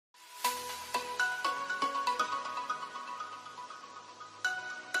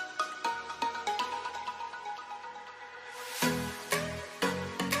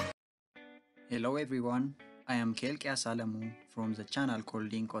Hello everyone, I am Kelkia Salamu from the channel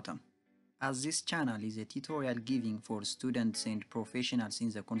called CoTM. As this channel is a tutorial giving for students and professionals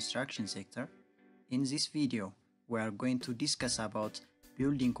in the construction sector, in this video we are going to discuss about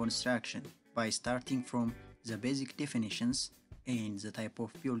building construction by starting from the basic definitions and the type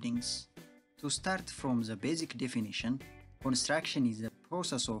of buildings. To start from the basic definition, construction is the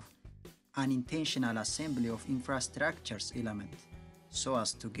process of an intentional assembly of infrastructure's elements so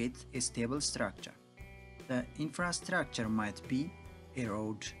as to get a stable structure. The infrastructure might be a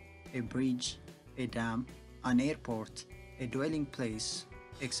road, a bridge, a dam, an airport, a dwelling place,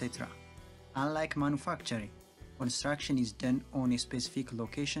 etc. Unlike manufacturing, construction is done on a specific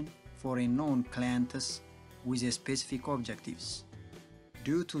location for a known clients with a specific objectives.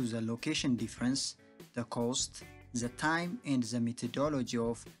 Due to the location difference, the cost, the time and the methodology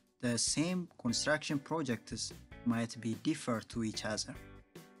of the same construction projects might be differ to each other.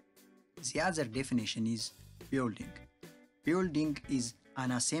 The other definition is building. Building is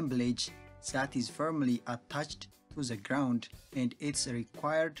an assemblage that is firmly attached to the ground and it's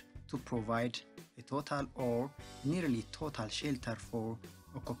required to provide a total or nearly total shelter for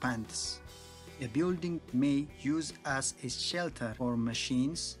occupants. A building may use as a shelter for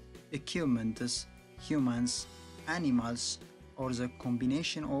machines, equipment, humans, animals, or the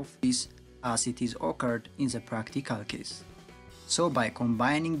combination of these as it is occurred in the practical case. So by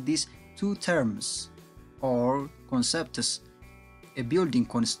combining these two terms or concepts, a building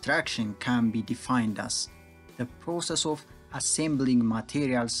construction can be defined as the process of assembling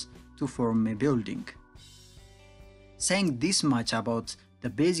materials to form a building. Saying this much about the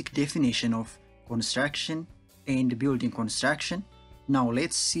basic definition of construction and building construction, now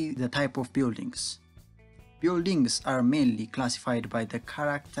let's see the type of buildings. Buildings are mainly classified by the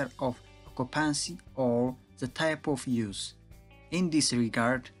character of occupancy or the type of use. In this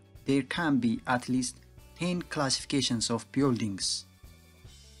regard, there can be at least 10 classifications of buildings.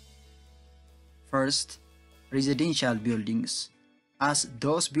 First, residential buildings, as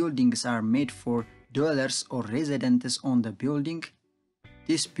those buildings are made for dwellers or residents on the building.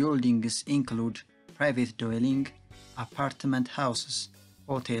 These buildings include private dwelling, apartment houses,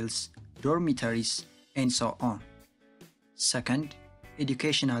 hotels, dormitories, and so on. Second,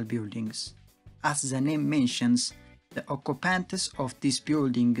 educational buildings. As the name mentions, the occupants of these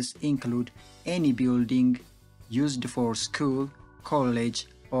buildings include any building used for school, college,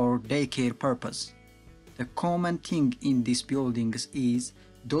 or daycare purpose. The common thing in these buildings is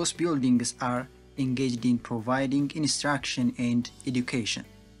those buildings are engaged in providing instruction and education.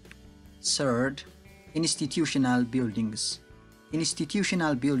 Third, institutional buildings.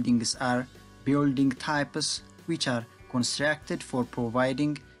 Institutional buildings are building types which are constructed for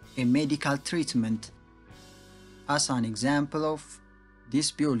providing a medical treatment. As an example of these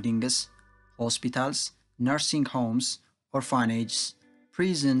buildings, hospitals, nursing homes, orphanages,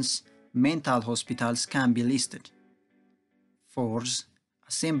 prisons, mental hospitals can be listed. Fourth,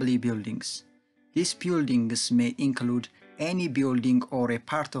 assembly buildings. These buildings may include any building or a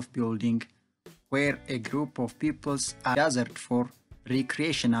part of building where a group of peoples are gathered for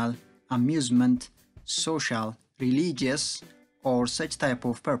recreational, amusement, social, religious, or such type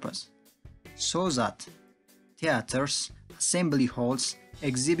of purpose, so that theaters, assembly halls,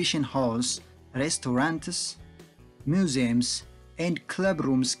 exhibition halls, restaurants, museums, and club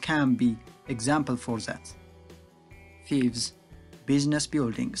rooms can be example for that. Fifth, business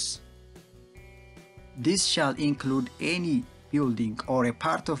buildings. This shall include any building or a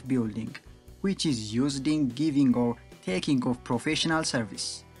part of building which is used in giving or taking of professional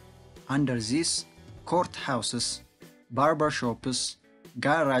service. Under this, courthouses, barber shops,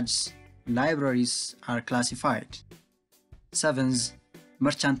 garages, libraries are classified. Seventh,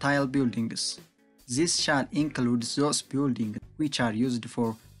 mercantile buildings. This shall include those buildings which are used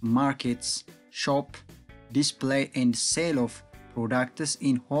for markets, shop, display and sale of products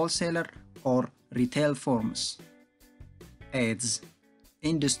in wholesaler or retail forms. Eighth,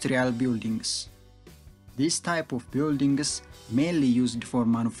 industrial buildings. This type of buildings mainly used for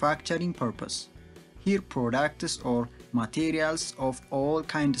manufacturing purpose. Here products or materials of all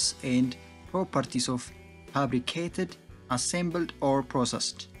kinds and properties of fabricated, assembled or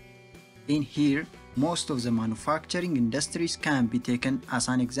processed. In here, most of the manufacturing industries can be taken as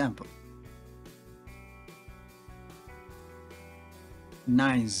an example.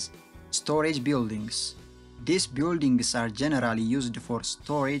 Ninth, storage buildings. These buildings are generally used for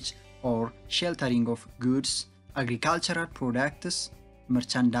storage or sheltering of goods, agricultural products,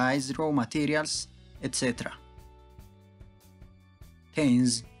 merchandise, raw materials, etc.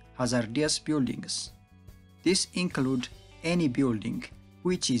 10th, hazardous buildings. These include any building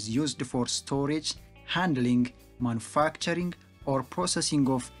which is used for storage, handling, manufacturing, or processing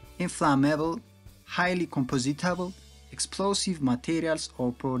of inflammable, highly compositable, explosive materials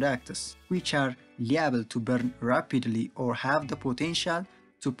or products, which are liable to burn rapidly or have the potential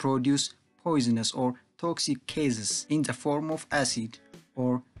to produce poisonous or toxic gases in the form of acid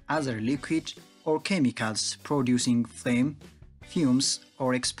or other liquid or chemicals producing flame, fumes,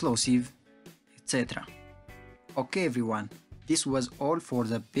 or explosive, etc. Okay everyone, this was all for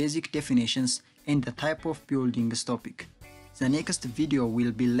the basic definitions and the type of buildings topic. The next video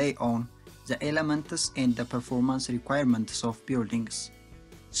will be lay on the elements and the performance requirements of buildings.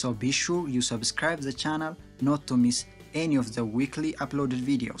 So be sure you subscribe the channel not to miss any of the weekly uploaded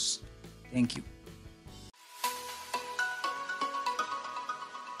videos. Thank you.